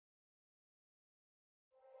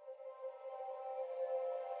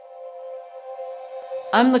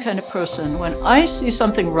I'm the kind of person, when I see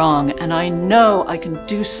something wrong and I know I can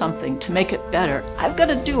do something to make it better, I've got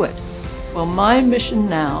to do it. Well, my mission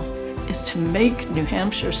now is to make New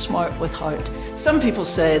Hampshire smart with heart. Some people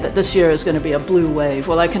say that this year is going to be a blue wave.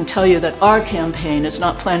 Well, I can tell you that our campaign is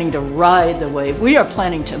not planning to ride the wave. We are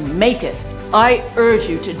planning to make it. I urge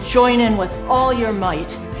you to join in with all your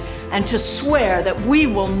might and to swear that we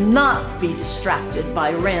will not be distracted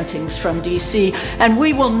by rantings from DC, and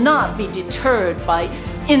we will not be deterred by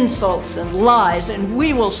insults and lies, and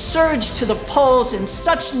we will surge to the polls in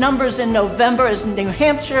such numbers in November as New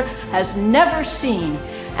Hampshire has never seen,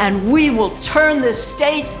 and we will turn this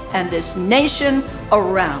state and this nation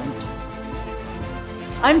around.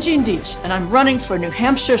 I'm Jeanne Dietsch, and I'm running for New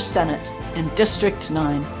Hampshire Senate in District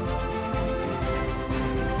 9.